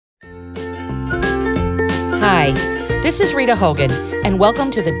Hi, this is Rita Hogan, and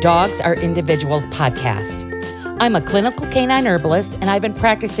welcome to the Dogs Are Individuals podcast. I'm a clinical canine herbalist, and I've been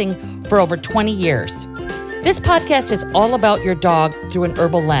practicing for over 20 years. This podcast is all about your dog through an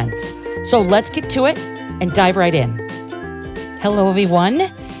herbal lens. So let's get to it and dive right in. Hello, everyone.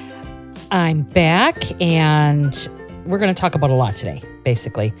 I'm back, and we're going to talk about a lot today,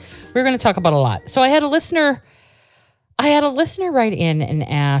 basically. We're going to talk about a lot. So I had a listener write in and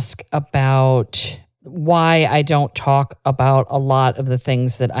ask about why I don't talk about a lot of the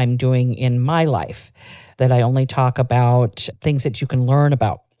things that I'm doing in my life, that I only talk about things that you can learn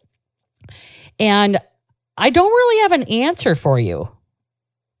about. And I don't really have an answer for you.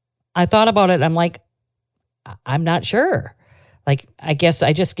 I thought about it. I'm like, I'm not sure. Like, I guess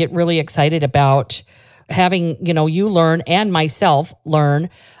I just get really excited about having, you learn and myself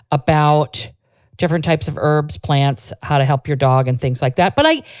learn about different types of herbs, plants, how to help your dog and things like that.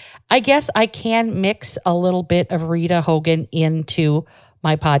 But I guess I can mix a little bit of Rita Hogan into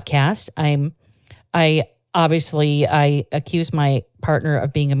my podcast. I accuse my partner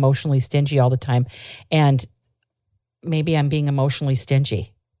of being emotionally stingy all the time, and maybe I'm being emotionally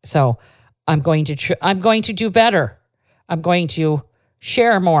stingy. So I'm going to do better. I'm going to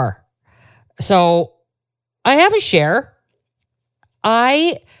share more. So I have a share.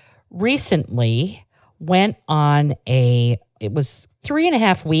 I recently went on it was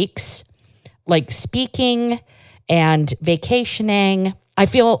 3.5 weeks, like speaking and vacationing. I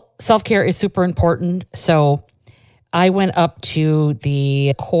feel self-care is super important. So I went up to the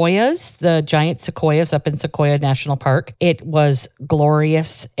sequoias, the giant sequoias up in Sequoia National Park. It was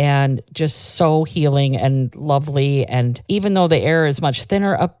glorious and just so healing and lovely. And even though the air is much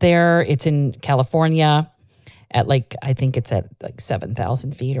thinner up there, it's in California at I think it's at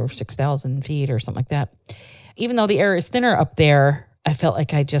 7,000 feet or 6,000 feet or something like that. Even though the air is thinner up there, I felt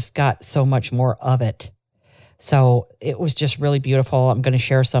like I just got so much more of it. So it was just really beautiful. I'm going to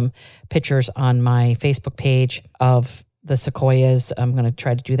share some pictures on my Facebook page of the sequoias. I'm going to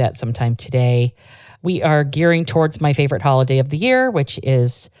try to do that sometime today. We are gearing towards my favorite holiday of the year, which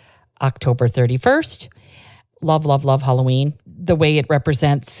is October 31st. Love, love, love Halloween. The way it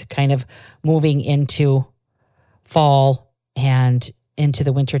represents kind of moving into fall and into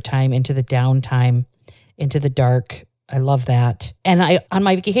the wintertime, into the downtime, into the dark. I love that. And on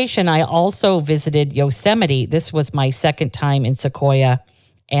my vacation, I also visited Yosemite. This was my second time in Sequoia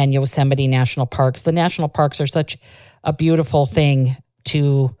and Yosemite National Parks. The national parks are such a beautiful thing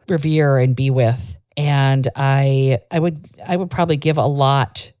to revere and be with. And I would probably give a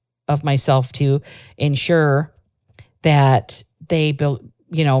lot of myself to ensure that they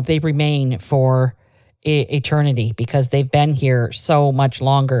remain for eternity, because they've been here so much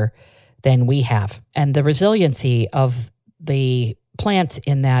longer than we have. And the resiliency of the plants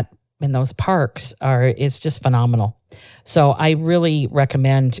in those parks is just phenomenal. So I really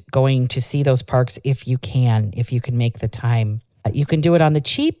recommend going to see those parks if you can make the time. You can do it on the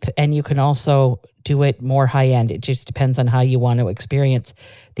cheap, and you can also do it more high end. It just depends on how you want to experience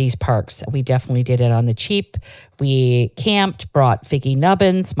these parks. We definitely did it on the cheap. We camped, brought Figgy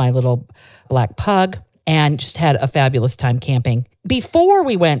Nubbins, my little black pug, and just had a fabulous time camping. Before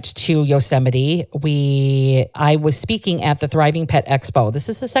we went to Yosemite, I was speaking at the Thriving Pet Expo. This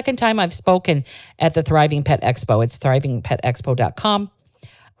is the second time I've spoken at the Thriving Pet Expo. It's thrivingpetexpo.com.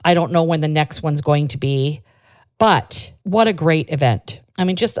 I don't know when the next one's going to be, but what a great event. I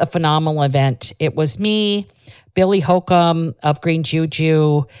mean, just a phenomenal event. It was me, Billy Holcomb of Green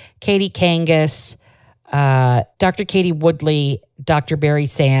Juju, Katie Kangas, Dr. Katie Woodley, Dr. Barry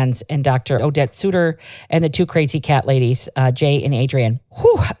Sands, and Dr. Odette Suter, and the two crazy cat ladies, Jay and Adrian.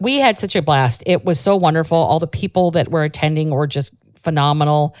 Whew, we had such a blast. It was so wonderful. All the people that were attending were just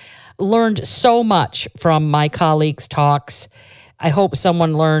phenomenal. Learned so much from my colleagues' talks. I hope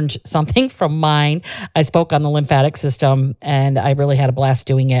someone learned something from mine. I spoke on the lymphatic system, and I really had a blast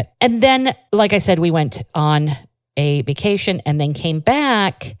doing it. And then, like I said, we went on a vacation and then came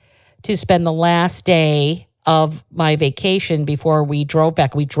back to spend the last day of my vacation before we drove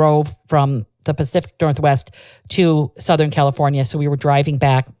back. We drove from the Pacific Northwest to Southern California. So we were driving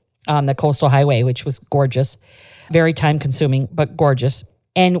back on the coastal highway, which was gorgeous, very time consuming, but gorgeous.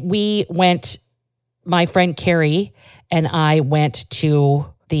 And we went, my friend Carrie and I went to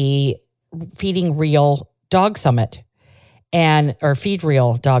the Feeding Real Dog Summit or Feed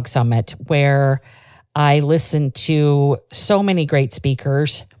Real Dog Summit, where I listened to so many great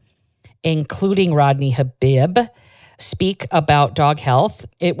speakers, including Rodney Habib, speak about dog health.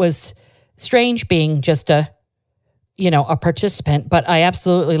 It was strange being just a participant, but I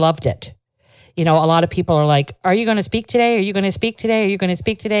absolutely loved it. A lot of people are like, are you going to speak today? Are you going to speak today? Are you going to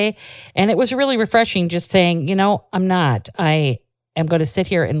speak today? And it was really refreshing just saying, I'm not. I am going to sit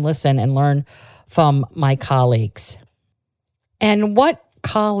here and listen and learn from my colleagues. And what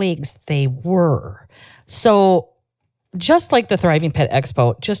colleagues they were. So just like the Thriving Pet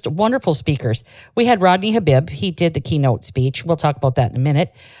Expo, just wonderful speakers. We had Rodney Habib. He did the keynote speech. We'll talk about that in a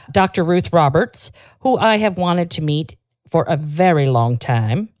minute. Dr. Ruth Roberts, who I have wanted to meet for a very long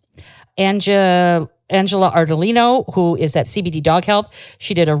time. Angela Ardolino, who is at CBD Dog Health.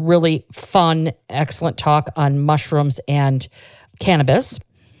 She did a really fun, excellent talk on mushrooms and cannabis.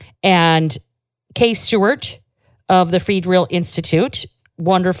 And Kay Stewart of the Freed Real Institute,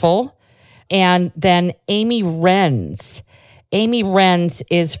 wonderful. And then Amy Renz. Amy Renz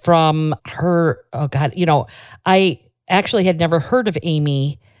is from her, I actually had never heard of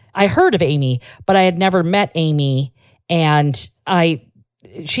Amy. I heard of Amy, but I had never met Amy. And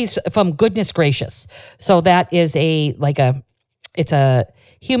she's from Goodness Gracious. So that is it's a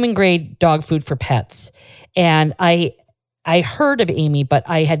human grade dog food for pets. And I heard of Amy, but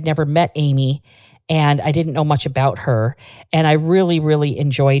I had never met Amy. And I didn't know much about her. And I really, really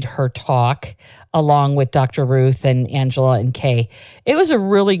enjoyed her talk along with Dr. Ruth and Angela and Kay. It was a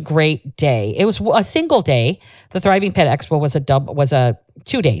really great day. It was a single day. The Thriving Pet Expo was a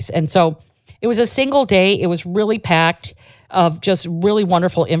 2 days. And so it was a single day. It was really packed of just really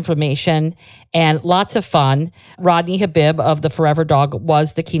wonderful information and lots of fun. Rodney Habib of the Forever Dog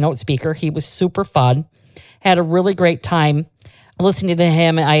was the keynote speaker. He was super fun. Had a really great time listening to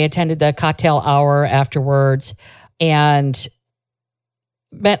him. I attended the cocktail hour afterwards and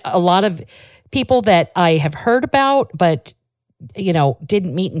met a lot of people that I have heard about, but,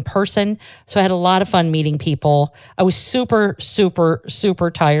 didn't meet in person. So I had a lot of fun meeting people. I was super, super, super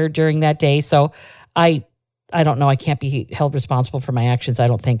tired during that day. So I don't know. I can't be held responsible for my actions. I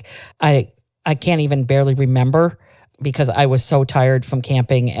don't think I can't even barely remember because I was so tired from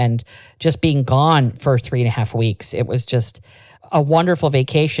camping and just being gone for 3.5 weeks. It was just a wonderful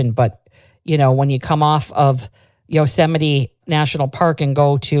vacation. But, when you come off of Yosemite National Park and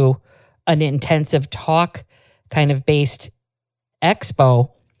go to an intensive talk kind of based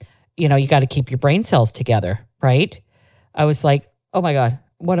expo, you got to keep your brain cells together, right? I was like, oh my God,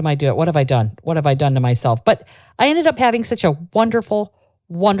 what am I doing? What have I done? What have I done to myself? But I ended up having such a wonderful,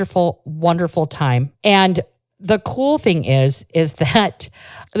 wonderful, wonderful time. And the cool thing is that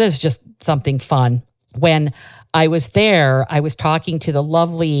this is just something fun. When I was there, I was talking to the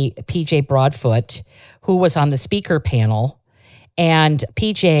lovely PJ Broadfoot, who was on the speaker panel. And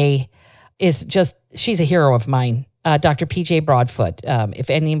PJ she's a hero of mine, Dr. PJ Broadfoot. If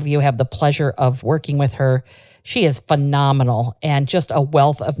any of you have the pleasure of working with her, she is phenomenal and just a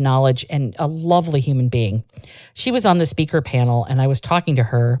wealth of knowledge and a lovely human being. She was on the speaker panel and I was talking to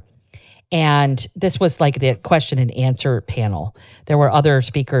her. And this was like the question and answer panel. There were other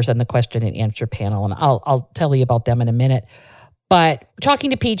speakers on the question and answer panel, and I'll tell you about them in a minute. But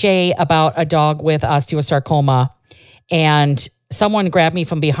talking to PJ about a dog with osteosarcoma, and someone grabbed me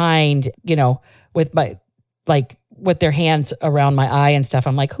from behind, with their hands around my eye and stuff.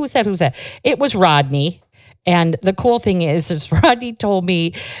 I'm like, who's that? It was Rodney. And the cool thing is Rodney told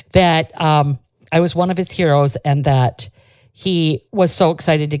me that I was one of his heroes and that he was so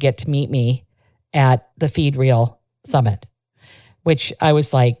excited to get to meet me at the Feed Real Summit, which I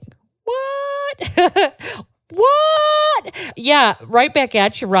was like, what? What? Yeah, right back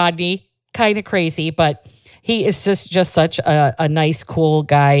at you, Rodney. Kind of crazy, but he is just such a nice, cool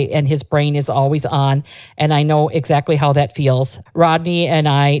guy, and his brain is always on, and I know exactly how that feels. Rodney and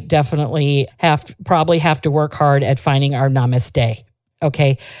I definitely probably have to work hard at finding our namaste.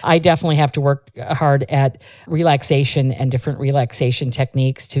 Okay, I definitely have to work hard at relaxation and different relaxation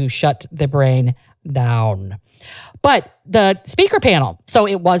techniques to shut the brain down. But the speaker panel, so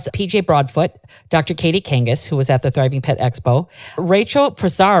it was PJ Broadfoot, Dr. Katie Kangas, who was at the Thriving Pet Expo, Rachel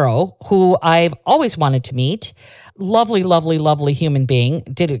Frisaro, who I've always wanted to meet, lovely, lovely, lovely human being,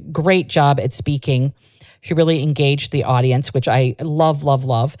 did a great job at speaking. She really engaged the audience, which I love, love,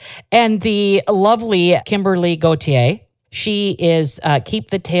 love. And the lovely Kimberly Gauthier. She is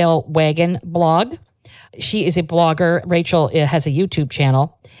Keep the Tail Wagon blog. She is a blogger. Rachel has a YouTube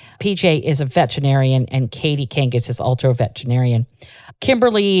channel. PJ is a veterinarian, and Katie Kangas is also a veterinarian.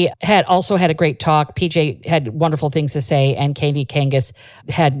 Kimberly also had a great talk. PJ had wonderful things to say, and Katie Kangas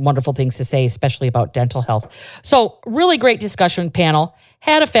had wonderful things to say, especially about dental health. So really great discussion panel.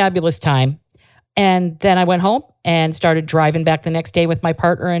 Had a fabulous time. And then I went home and started driving back the next day with my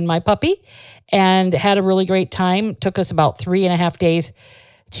partner and my puppy and had a really great time. Took us about 3.5 days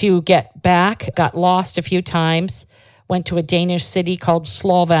to get back. Got lost a few times. Went to a Danish city called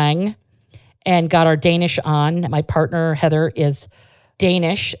Slovang and got our Danish on. My partner, Heather, is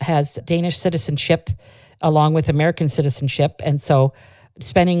Danish, has Danish citizenship along with American citizenship. And so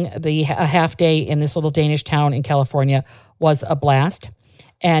spending a half day in this little Danish town in California was a blast.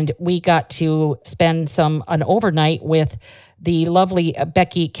 And we got to spend an overnight with the lovely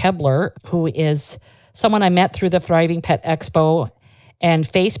Becky Kebler, who is someone I met through the Thriving Pet Expo and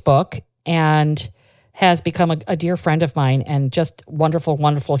Facebook, and has become a dear friend of mine and just wonderful,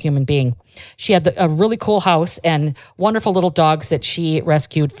 wonderful human being. She had a really cool house and wonderful little dogs that she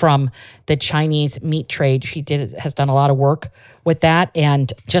rescued from the Chinese meat trade. She has done a lot of work with that,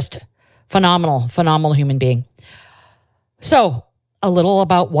 and just phenomenal, phenomenal human being. So a little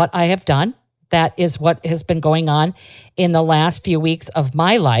about what I have done. That is what has been going on in the last few weeks of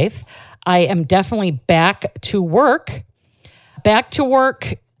my life. I am definitely back to work,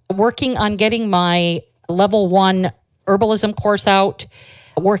 working on getting my level 1 herbalism course out,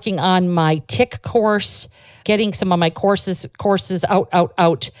 working on my tick course, getting some of my courses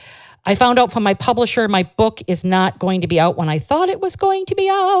out. I found out from my publisher my book is not going to be out when I thought it was going to be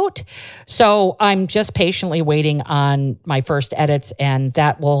out. So I'm just patiently waiting on my first edits, and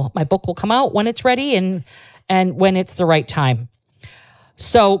my book will come out when it's ready and when it's the right time.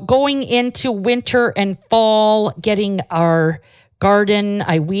 So going into winter and fall, getting our garden,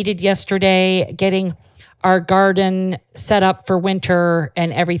 I weeded yesterday, getting our garden set up for winter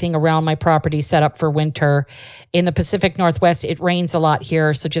and everything around my property set up for winter. In the Pacific Northwest, it rains a lot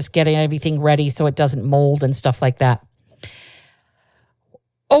here, so just getting everything ready so it doesn't mold and stuff like that.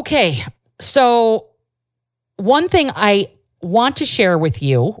 Okay, so one thing I want to share with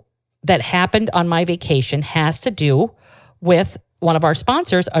you that happened on my vacation has to do with one of our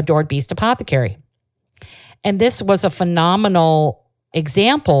sponsors, Adored Beast Apothecary. And this was a phenomenal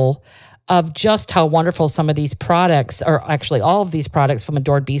example of just how wonderful some of these products, or actually all of these products from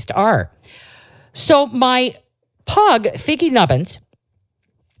Adored Beast, are. So my pug, Figgy Nubbins,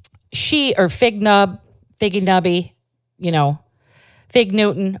 Fig Nubby, Fig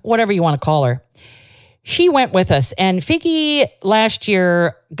Newton, whatever you want to call her, she went with us. And Figgy last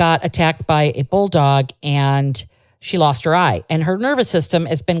year got attacked by a bulldog and she lost her eye. And her nervous system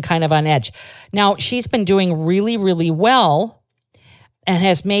has been kind of on edge. Now, she's been doing really, really well and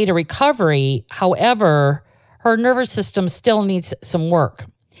has made a recovery. However, her nervous system still needs some work.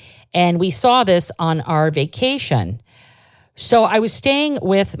 And we saw this on our vacation. So I was staying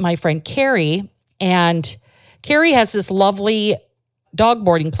with my friend Carrie, and Carrie has this lovely dog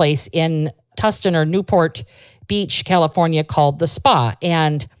boarding place in Tustin or Newport Beach, California, called The Spa.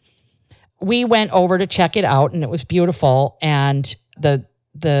 And we went over to check it out, and it was beautiful. And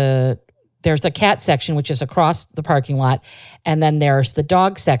there's a cat section, which is across the parking lot. And then there's the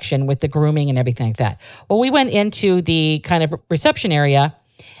dog section with the grooming and everything like that. Well, we went into the kind of reception area,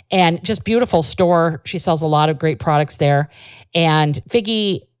 and just beautiful store. She sells a lot of great products there. And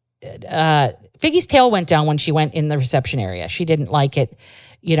Figgy's tail went down when she went in the reception area. She didn't like it.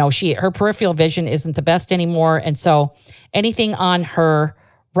 Her peripheral vision isn't the best anymore. And so anything on her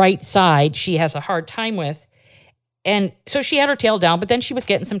right side, she has a hard time with. And so she had her tail down, but then she was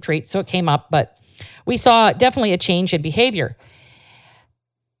getting some treats, so it came up. But we saw definitely a change in behavior.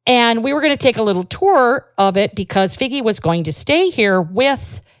 And we were going to take a little tour of it because Figgy was going to stay here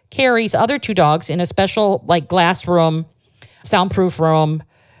with Carrie's other 2 dogs in a special glass room, soundproof room,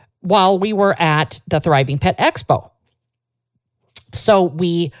 while we were at the Thriving Pet Expo. So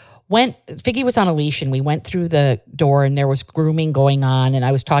Figgy was on a leash, and we went through the door, and there was grooming going on. And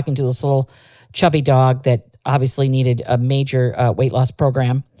I was talking to this little chubby dog that obviously needed a major weight loss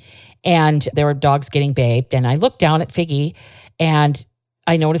program. And there were dogs getting bathed. And I looked down at Figgy, and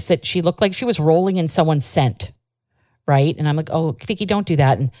I noticed that she looked like she was rolling in someone's scent, right? And I'm like, oh, Figgy, don't do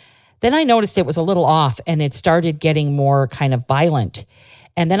that. And then I noticed it was a little off, and it started getting more kind of violent.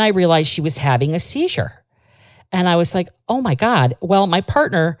 And then I realized she was having a seizure. And I was like, oh my God. Well, my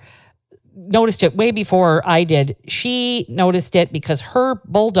partner noticed it way before I did. She noticed it because her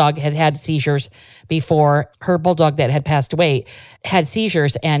bulldog had seizures before. Her bulldog that had passed away had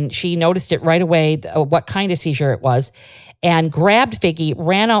seizures, and she noticed it right away, what kind of seizure it was, and grabbed Figgy,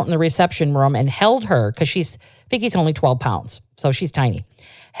 ran out in the reception room and held her, because Figgy's only 12 pounds, so she's tiny.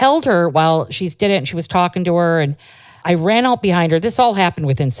 Held her while she did it, and she was talking to her, and I ran out behind her. This all happened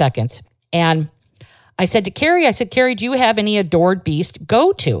within seconds. And I said to Carrie, Carrie, do you have any Adored Beast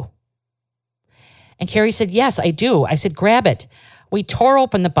go-to? And Carrie said, yes, I do. I said, grab it. We tore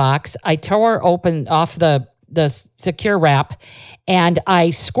open the box. I tore open off the secure wrap, and I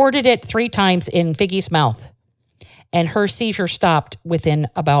squirted it 3 times in Figgy's mouth. And her seizure stopped within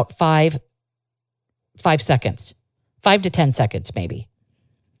about 5 seconds, 5 to 10 seconds maybe.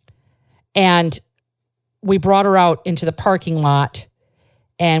 And we brought her out into the parking lot,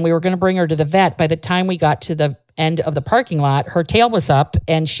 and we were going to bring her to the vet. By the time we got to the end of the parking lot, her tail was up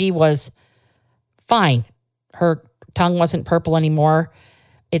and she was fine. Her tongue wasn't purple anymore.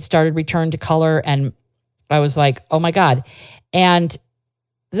 It started return to color, and I was like, oh my God. And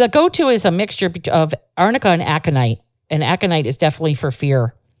the go-to is a mixture of arnica and aconite. And aconite is definitely for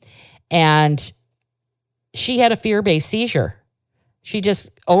fear. And she had a fear-based seizure. She just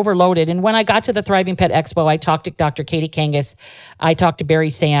overloaded. And when I got to the Thriving Pet Expo, I talked to Dr. Katie Kangas. I talked to Barry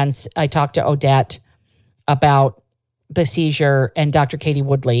Sands. I talked to Odette about the seizure. And Dr. Katie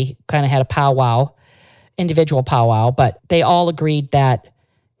Woodley kind of had a powwow, individual powwow. But they all agreed that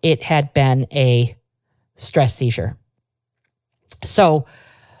it had been a stress seizure. So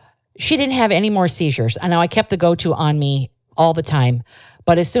she didn't have any more seizures. I know I kept the go-to on me all the time.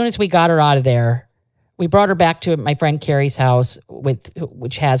 But as soon as we got her out of there, we brought her back to my friend Carrie's house,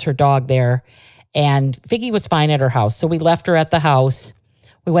 which has her dog there. And Figgy was fine at her house. So we left her at the house.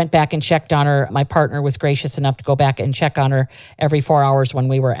 We went back and checked on her. My partner was gracious enough to go back and check on her every 4 hours when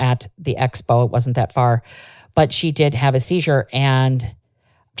we were at the expo. It wasn't that far. But she did have a seizure, and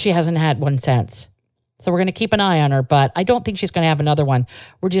she hasn't had one since. So we're going to keep an eye on her, but I don't think she's going to have another one.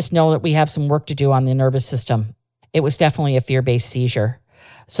 We just know that we have some work to do on the nervous system. It was definitely a fear-based seizure.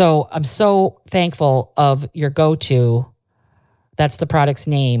 So I'm so thankful of your go-to. That's the product's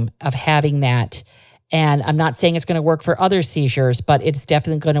name, of having that. And I'm not saying it's going to work for other seizures, but it's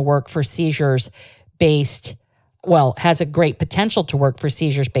definitely going to work for seizures based, has a great potential to work for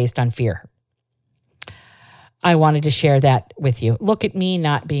seizures based on fear. I wanted to share that with you. Look at me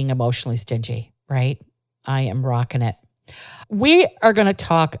not being emotionally stingy, right? I am rocking it. We are going to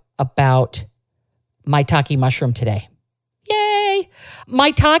talk about Maitake mushroom today. Yay!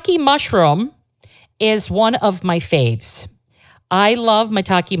 Maitake mushroom is one of my faves. I love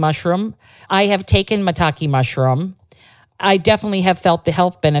Maitake mushroom. I have taken Maitake mushroom. I definitely have felt the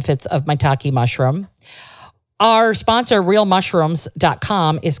health benefits of Maitake mushroom. Our sponsor,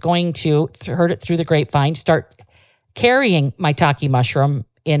 realmushrooms.com, is going to, heard it through the grapevine, start carrying Maitake mushroom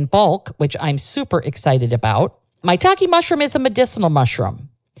in bulk, which I'm super excited about. Maitake mushroom is a medicinal mushroom.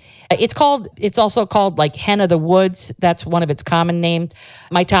 It's also called like hen of the woods. That's one of its common names.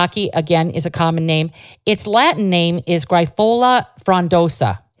 Maitake, again, is a common name. Its Latin name is Grifola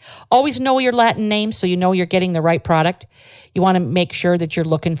frondosa. Always know your Latin name so you know you're getting the right product. You want to make sure that you're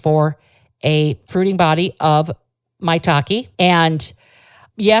looking for a fruiting body of Maitake. And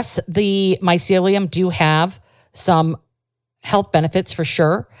yes, the mycelium do have some health benefits for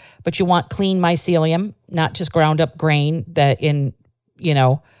sure, but you want clean mycelium, not just ground up grain that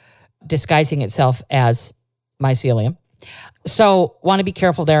disguising itself as mycelium. So want to be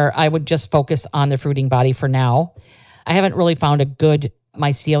careful there. I would just focus on the fruiting body for now. I haven't really found a good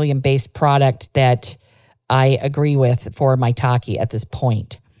mycelium-based product that I agree with for Maitake at this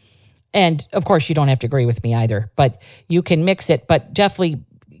point. And of course, you don't have to agree with me either, but you can mix it, but definitely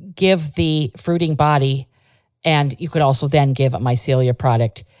give the fruiting body, and you could also then give a mycelia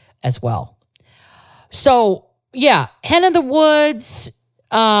product as well. So yeah, hen of the woods,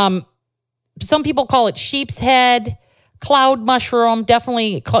 some people call it sheep's head, cloud mushroom,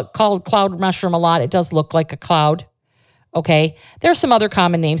 definitely called cloud mushroom a lot. It does look like a cloud. Okay. There's some other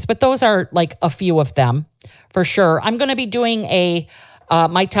common names, but those are like a few of them for sure. I'm going to be doing a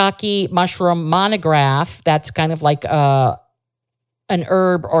Maitake mushroom monograph. That's kind of like an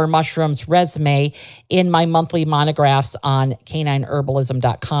herb or mushrooms resume in my monthly monographs on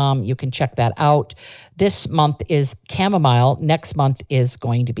canineherbalism.com. You can check that out. This month is chamomile. Next month is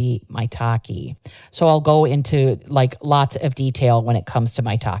going to be Maitake. So I'll go into like lots of detail when it comes to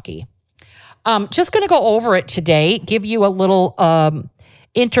Maitake. Just going to go over it today, give you a little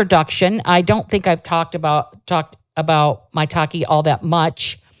introduction. I don't think I've talked about Maitake all that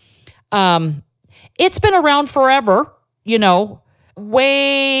much. It's been around forever,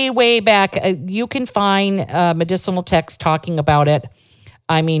 way back. You can find medicinal texts talking about it.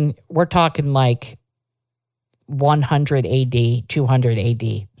 I mean, we're talking like 100 AD, 200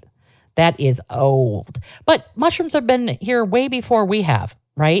 AD. That is old. But mushrooms have been here way before we have,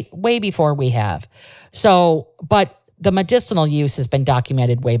 right? Way before we have. So, but the medicinal use has been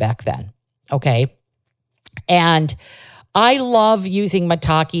documented way back then, okay? And I love using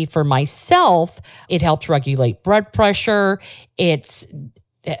Maitake for myself. It helps regulate blood pressure. It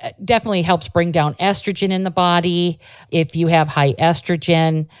definitely helps bring down estrogen in the body. If you have high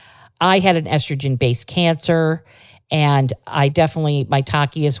estrogen, I had an estrogen-based cancer, and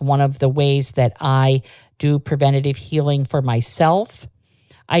Maitake is one of the ways that I do preventative healing for myself.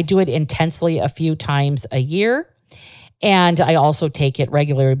 I do it intensely a few times a year. And I also take it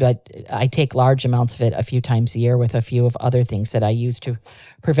regularly, but I take large amounts of it a few times a year with a few of other things that I use to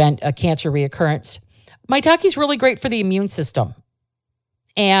prevent a cancer reoccurrence. Maitake is really great for the immune system.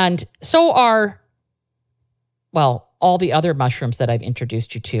 And so are, well, all the other mushrooms that I've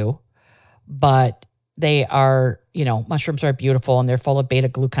introduced you to. But they are, mushrooms are beautiful and they're full of beta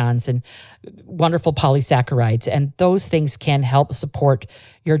glucans and wonderful polysaccharides. And those things can help support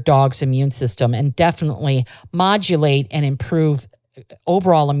your dog's immune system and definitely modulate and improve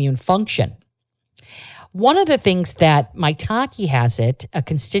overall immune function. One of the things that Maitake has a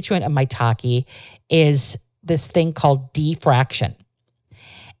constituent of Maitake, is this thing called diffraction.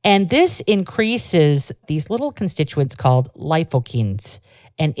 And this increases these little constituents called lipokines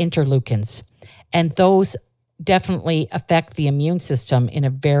and interleukins. And those definitely affect the immune system in a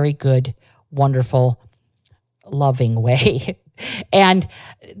very good, wonderful, loving way. And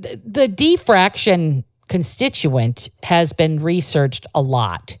the diffraction constituent has been researched a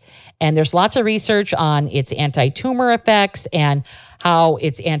lot. And there's lots of research on its anti-tumor effects and how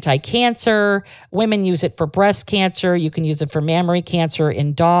it's anti-cancer. Women use it for breast cancer. You can use it for mammary cancer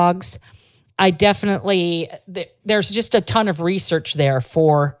in dogs. There's just a ton of research there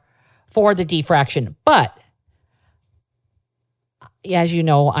for the diffraction. But as you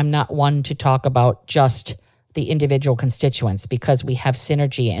know, I'm not one to talk about just the individual constituents because we have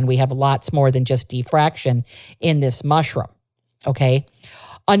synergy and we have lots more than just diffraction in this mushroom, okay?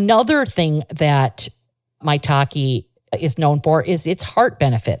 Another thing that Maitake is known for is its heart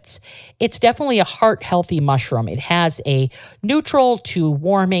benefits. It's definitely a heart-healthy mushroom. It has a neutral to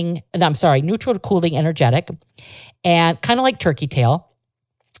cooling energetic, and kind of like turkey tail.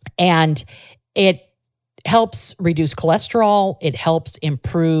 And it helps reduce cholesterol. It helps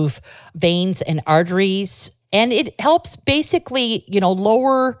improve veins and arteries. And it helps basically,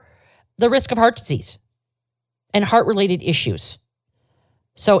 lower the risk of heart disease and heart-related issues.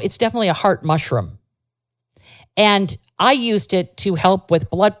 So it's definitely a heart mushroom. And I used it to help with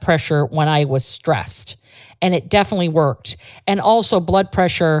blood pressure when I was stressed. And it definitely worked. And also blood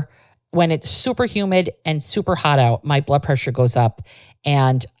pressure when it's super humid and super hot out, my blood pressure goes up.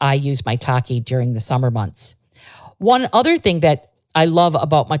 And I use Maitake during the summer months. One other thing that I love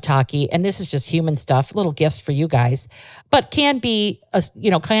about Maitake, and this is just human stuff, little gifts for you guys, but can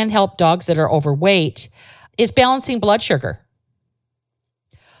help dogs that are overweight, is balancing blood sugar.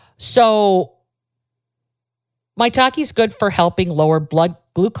 So Maitake is good for helping lower blood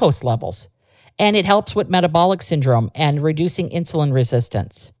glucose levels, and it helps with metabolic syndrome and reducing insulin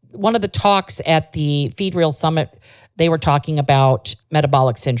resistance. One of the talks at the Feed Real Summit, they were talking about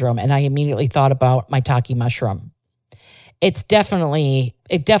metabolic syndrome, and I immediately thought about Maitake mushroom. It definitely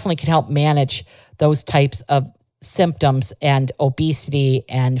can help manage those types of symptoms and obesity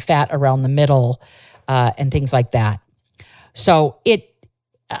and fat around the middle and things like that. So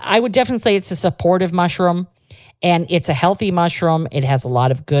I would definitely say it's a supportive mushroom, and it's a healthy mushroom. It has a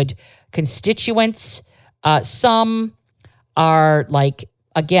lot of good constituents. Some are like,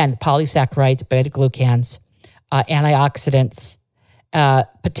 again, polysaccharides, beta-glucans, antioxidants,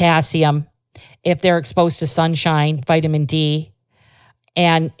 potassium, if they're exposed to sunshine, vitamin D.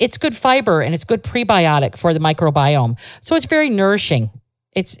 And it's good fiber and it's good prebiotic for the microbiome. So it's very nourishing.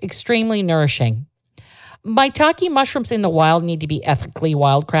 It's extremely nourishing. Maitake mushrooms in the wild need to be ethically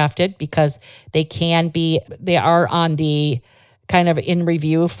wildcrafted because they are on the kind of in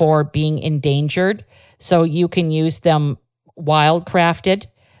review for being endangered. So you can use them wildcrafted,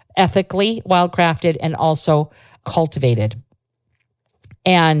 ethically wildcrafted, and also cultivated.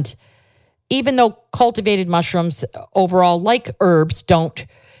 And even though cultivated mushrooms overall, like herbs, don't,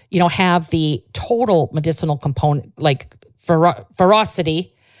 have the total medicinal component, like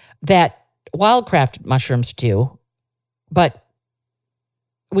ferocity that wildcraft mushrooms do, but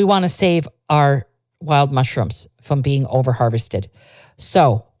we want to save our wild mushrooms from being over-harvested.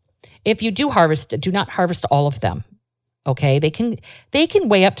 So if you do harvest, do not harvest all of them, okay? They can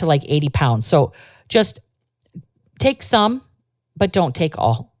weigh up to like 80 pounds. So just take some, but don't take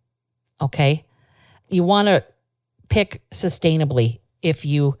all, okay? You want to pick sustainably if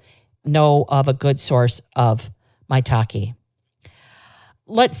you know of a good source of Maitake.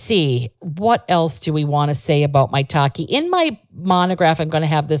 Let's see, what else do we want to say about Maitake? In my monograph, I'm going to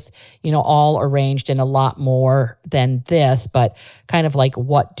have this, all arranged in a lot more than this, but kind of like,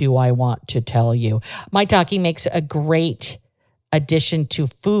 what do I want to tell you? Maitake makes a great addition to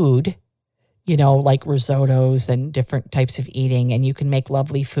food, like risottos and different types of eating, and you can make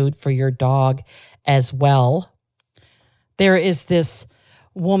lovely food for your dog as well. There is this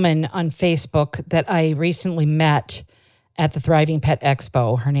woman on Facebook that I recently met at the Thriving Pet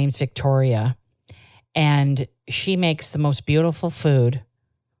Expo. Her name's Victoria. And she makes the most beautiful food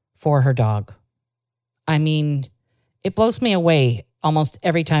for her dog. I mean, it blows me away almost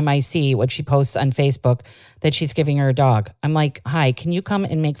every time I see what she posts on Facebook that she's giving her dog. I'm like, hi, can you come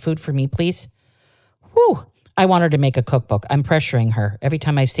and make food for me, please? Whew. I want her to make a cookbook. I'm pressuring her. Every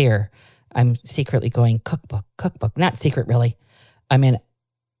time I see her, I'm secretly going, cookbook. Not secret, really. I mean,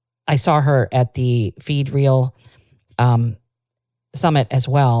 I saw her at the Feed Real Summit as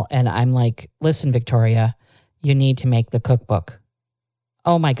well. And I'm like, listen, Victoria, you need to make the cookbook.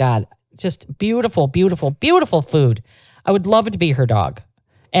 Oh my God. Just beautiful, beautiful, beautiful food. I would love it to be her dog.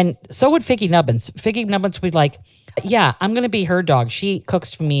 And so would Figgy Nubbins. Figgy Nubbins would be like, yeah, I'm going to be her dog. She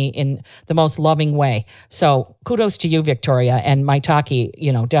cooks for me in the most loving way. So kudos to you, Victoria. And Maitake,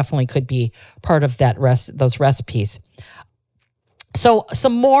 definitely could be part of those recipes. So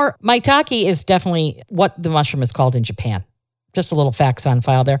some more, Maitake is definitely what the mushroom is called in Japan. Just a little facts on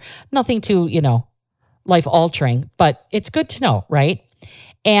file there. Nothing too, life altering, but it's good to know, right?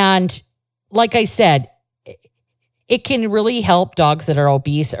 And like I said, it can really help dogs that are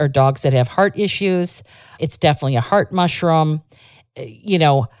obese or dogs that have heart issues. It's definitely a heart mushroom.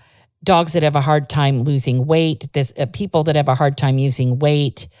 Dogs that have a hard time losing weight, people that have a hard time using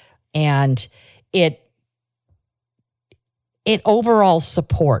weight, and it overall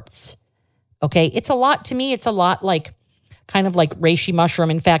supports. Okay, it's a lot to me. It's a lot like kind of like reishi mushroom.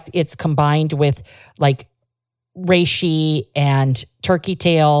 In fact, it's combined with like reishi and turkey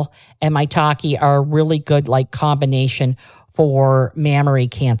tail and maitake are a really good like combination for mammary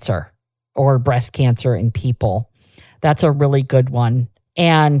cancer or breast cancer in people. That's a really good one.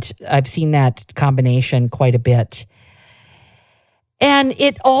 And I've seen that combination quite a bit. And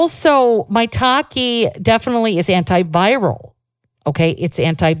it also, maitake definitely is antiviral. Okay, it's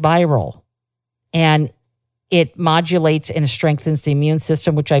antiviral. And it modulates and strengthens the immune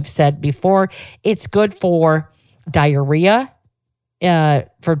system, which I've said before. It's good for diarrhea.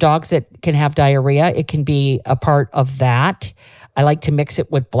 For dogs that can have diarrhea, it can be a part of that. I like to mix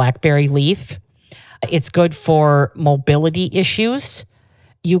it with blackberry leaf. It's good for mobility issues.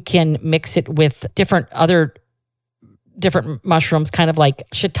 You can mix it with different mushrooms, kind of like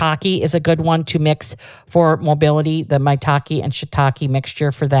shiitake is a good one to mix for mobility, the maitake and shiitake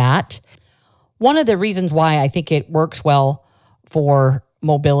mixture for that. One of the reasons why I think it works well for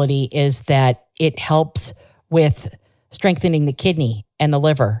mobility is that it helps with strengthening the kidney and the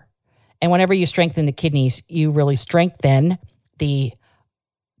liver. And whenever you strengthen the kidneys, you really strengthen the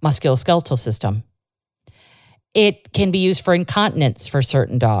musculoskeletal system. It can be used for incontinence for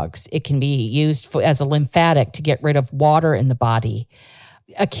certain dogs. It can be used as a lymphatic to get rid of water in the body.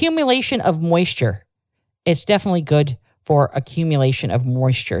 Accumulation of moisture. It's definitely good for accumulation of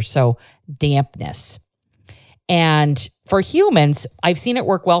moisture, so dampness. And for humans, I've seen it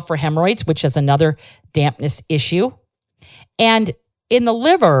work well for hemorrhoids, which is another dampness issue. And in the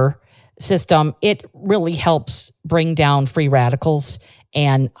liver system, it really helps bring down free radicals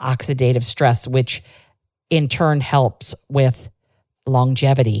and oxidative stress, which in turn helps with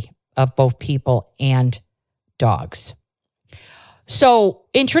longevity of both people and dogs. So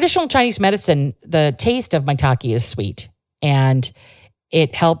in traditional Chinese medicine, the taste of maitake is sweet, and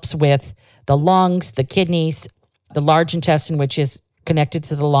it helps with the lungs, the kidneys, the large intestine, which is connected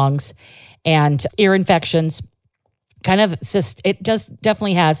to the lungs, and ear infections. It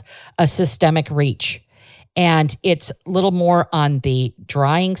definitely has a systemic reach. And it's a little more on the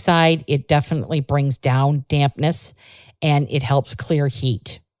drying side. It definitely brings down dampness and it helps clear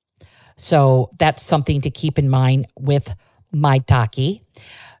heat. So that's something to keep in mind with maitake.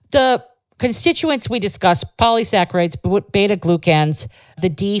 The constituents we discussed, polysaccharides, beta-glucans, the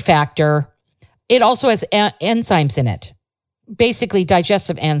D factor. It also has enzymes in it, basically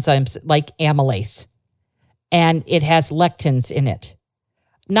digestive enzymes like amylase. And it has lectins in it.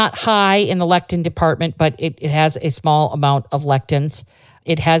 Not high in the lectin department, but it has a small amount of lectins.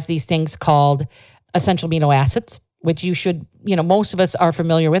 It has these things called essential amino acids, which you should, most of us are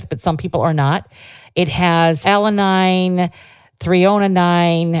familiar with, but some people are not. It has alanine,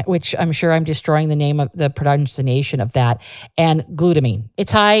 threonine, which I'm sure I'm destroying the name of the pronunciation of that, and glutamine.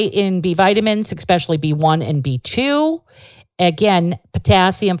 It's high in B vitamins, especially B1 and B2. Again,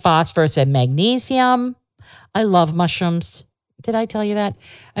 potassium, phosphorus, and magnesium. I love mushrooms. Did I tell you that?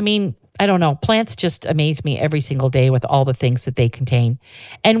 I mean, I don't know. Plants just amaze me every single day with all the things that they contain.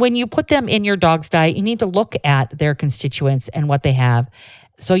 And when you put them in your dog's diet, you need to look at their constituents and what they have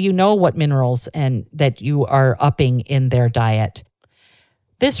so you know what minerals and that you are upping in their diet.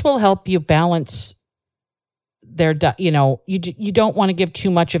 This will help you balance you don't want to give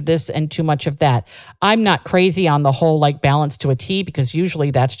too much of this and too much of that. I'm not crazy on the whole like balance to a T, because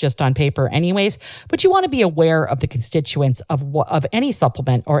usually that's just on paper anyways, but you want to be aware of the constituents of any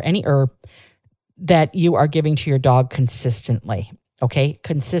supplement or any herb that you are giving to your dog consistently. Okay?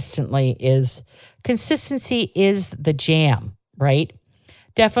 Consistency is the jam, right?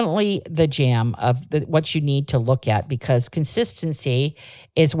 Definitely the jam of what you need to look at, because consistency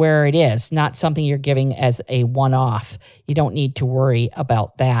is where it is, not something you're giving as a one-off. You don't need to worry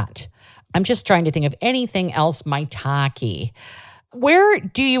about that. I'm just trying to think of anything else. Maitake. Where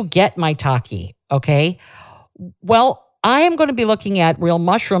do you get Maitake? Okay. Well, I am going to be looking at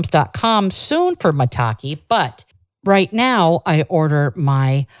realmushrooms.com soon for Maitake, but right now I order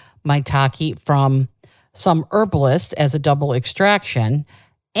my Maitake from some herbalist as a double extraction.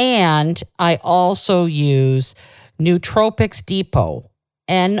 And I also use Nootropics Depot,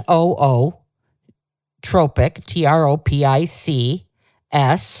 NOO, Tropic,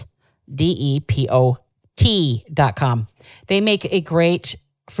 TROPICSDEPOT.com. They make a great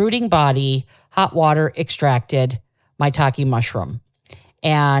fruiting body, hot water extracted Maitake mushroom.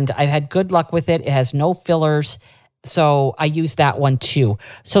 And I've had good luck with it. It has no fillers. So I use that one too.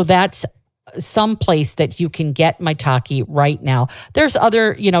 So that's some place that you can get Maitake right now. There's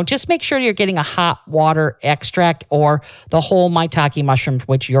other, just make sure you're getting a hot water extract or the whole Maitake mushrooms,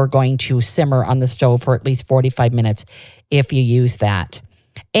 which you're going to simmer on the stove for at least 45 minutes if you use that.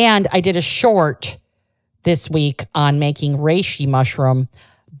 And I did a short this week on making reishi mushroom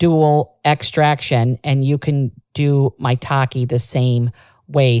dual extraction, and you can do Maitake the same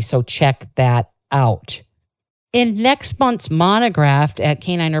way. So check that out. In next month's monograph at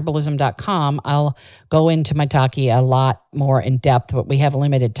canineherbalism.com, I'll go into Maitake a lot more in depth, but we have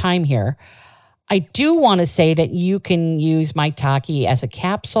limited time here. I do want to say that you can use Maitake as a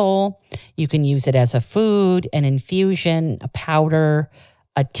capsule. You can use it as a food, an infusion, a powder,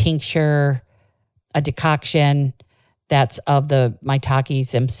 a tincture, a decoction that's of the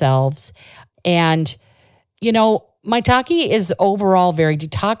Maitakes themselves. And, Maitake is overall very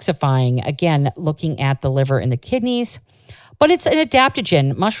detoxifying, again, looking at the liver and the kidneys, but it's an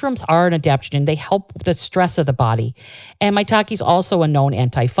adaptogen. Mushrooms are an adaptogen. They help with the stress of the body. And Maitake is also a known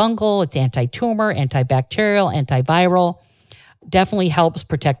antifungal. It's anti-tumor, antibacterial, antiviral. Definitely helps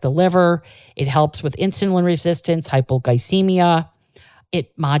protect the liver. It helps with insulin resistance, hypoglycemia.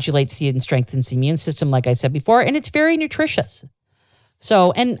 It modulates and strengthens the immune system, like I said before, and it's very nutritious.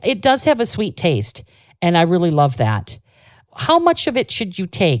 So, and it does have a sweet taste. And I really love that. How much of it should you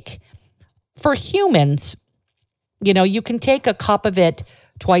take? For humans, you can take a cup of it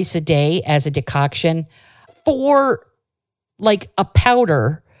twice a day as a decoction. For like a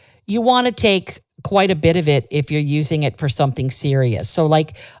powder, you want to take quite a bit of it if you're using it for something serious. So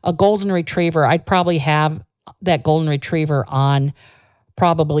like a golden retriever, I'd probably have that golden retriever on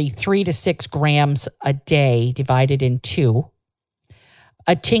probably 3 to 6 grams a day divided in 2.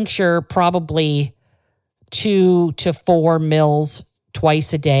 A tincture, probably 2 to 4 mils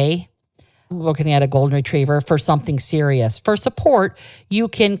twice a day. Looking at a golden retriever for something serious. For support, you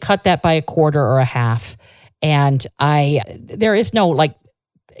can cut that by 1/4 or 1/2. And there is no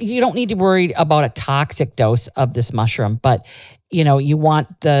you don't need to worry about a toxic dose of this mushroom, but you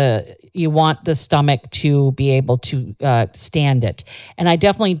want the stomach to be able to stand it. And I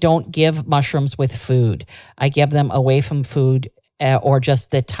definitely don't give mushrooms with food. I give them away from food or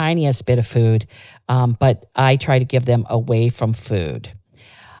just the tiniest bit of food, but I try to give them away from food.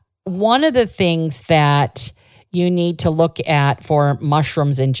 One of the things that you need to look at for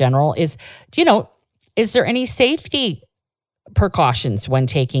mushrooms in general is, is there any safety precautions when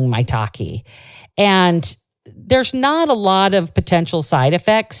taking Maitake? And there's not a lot of potential side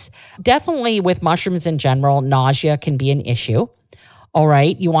effects. Definitely with mushrooms in general, nausea can be an issue. All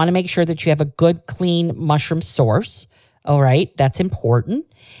right. You want to make sure that you have a good, clean mushroom source. All right. That's important.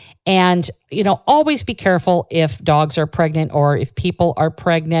 And, always be careful if dogs are pregnant or if people are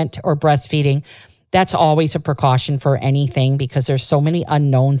pregnant or breastfeeding. That's always a precaution for anything because there's so many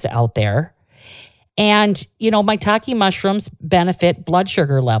unknowns out there. And, Maitake mushrooms benefit blood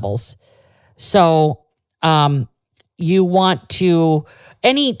sugar levels. So you want to,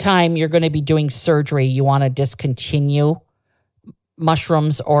 anytime you're going to be doing surgery, you want to discontinue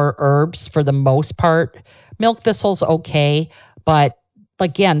mushrooms or herbs for the most part. Milk thistle's okay, but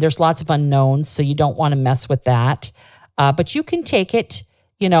again, there's lots of unknowns, so you don't want to mess with that. But you can take it,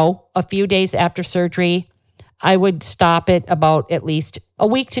 a few days after surgery. I would stop it about at least a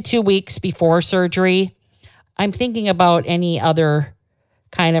week to 2 weeks before surgery. I'm thinking about any other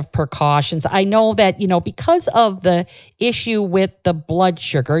kind of precautions. I know that, because of the issue with the blood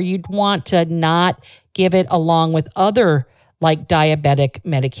sugar, you'd want to not give it along with other like diabetic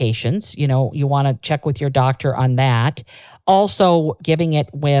medications. You want to check with your doctor on that. Also, giving it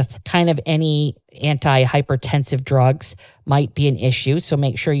with kind of any antihypertensive drugs might be an issue. So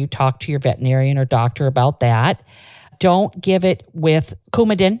make sure you talk to your veterinarian or doctor about that. Don't give it with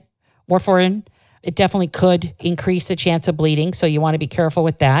Coumadin, warfarin. It definitely could increase the chance of bleeding. So you want to be careful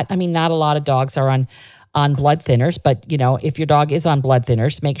with that. I mean, not a lot of dogs are on blood thinners, but if your dog is on blood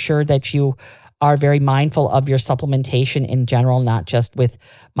thinners, make sure that you are very mindful of your supplementation in general, not just with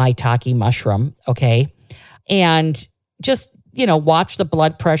Maitake mushroom, okay? And just, watch the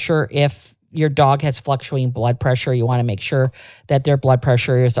blood pressure. If your dog has fluctuating blood pressure, you want to make sure that their blood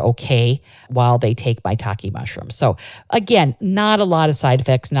pressure is okay while they take Maitake mushrooms. So again, not a lot of side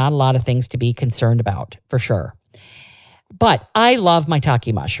effects, not a lot of things to be concerned about, for sure. But I love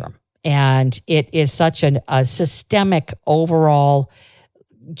Maitake mushroom, and it is such a systemic overall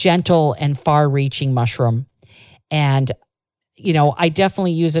gentle and far-reaching mushroom. And, I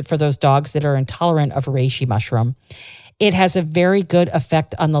definitely use it for those dogs that are intolerant of reishi mushroom. It has a very good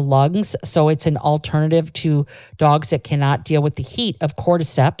effect on the lungs. So it's an alternative to dogs that cannot deal with the heat of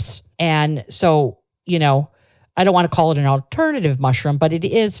cordyceps. And so, I don't want to call it an alternative mushroom, but it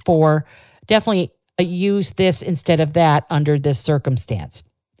is for definitely use this instead of that under this circumstance.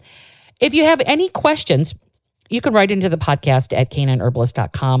 If you have any questions, you can write into the podcast at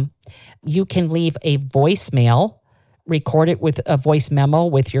canineherbalist.com. You can leave a voicemail, record it with a voice memo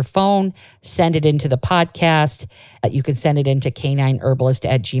with your phone, send it into the podcast. You can send it into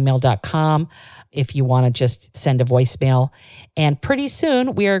canineherbalist@gmail.com if you want to just send a voicemail. And pretty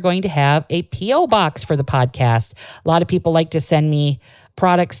soon we are going to have a P.O. box for the podcast. A lot of people like to send me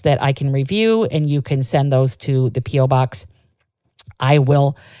products that I can review, and you can send those to the P.O. box. I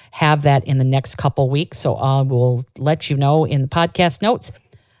will have that in the next couple weeks, so I will let you know in the podcast notes.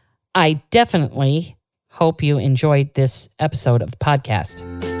 I definitely hope you enjoyed this episode of the podcast.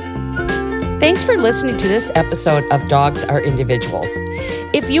 Thanks for listening to this episode of Dogs Are Individuals.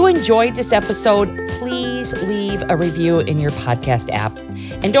 If you enjoyed this episode, please leave a review in your podcast app.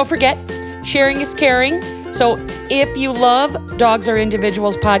 And don't forget, sharing is caring. So if you love Dogs Are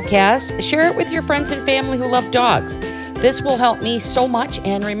Individuals podcast, share it with your friends and family who love dogs. This will help me so much.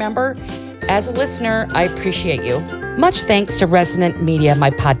 And remember, as a listener, I appreciate you. Much thanks to Resonant Media, my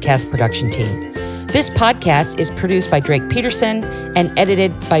podcast production team. This podcast is produced by Drake Peterson and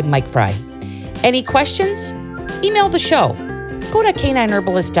edited by Mike Fry. Any questions? Email the show. Go to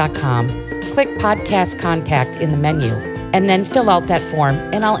canineherbalist.com, click podcast contact in the menu, and then fill out that form,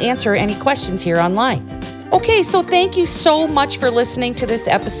 and I'll answer any questions here online. Okay, so thank you so much for listening to this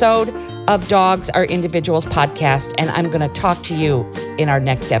episode of Dogs Are Individuals podcast, and I'm going to talk to you in our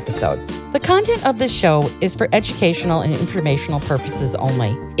next episode. The content of this show is for educational and informational purposes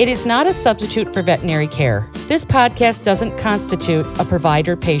only. It is not a substitute for veterinary care. This podcast doesn't constitute a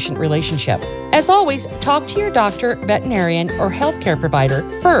provider-patient relationship. As always, talk to your doctor, veterinarian, or healthcare provider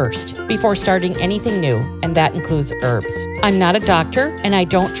first before starting anything new, and that includes herbs. I'm not a doctor, and I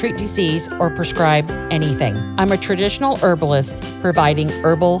don't treat disease or prescribe anything. I'm a traditional herbalist providing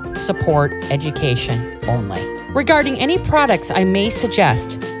herbal support education only. Regarding any products I may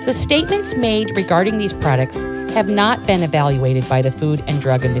suggest, the statements made regarding these products have not been evaluated by the Food and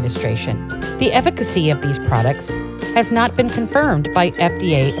Drug Administration. The efficacy of these products has not been confirmed by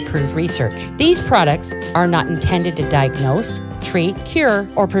FDA-approved research. These products are not intended to diagnose, treat, cure,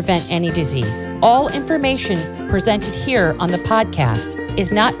 or prevent any disease. All information presented here on the podcast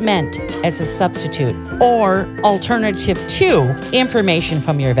is not meant as a substitute or alternative to information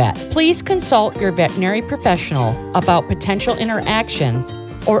from your vet. Please consult your veterinary professional about potential interactions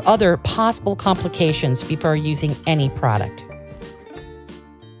or other possible complications before using any product.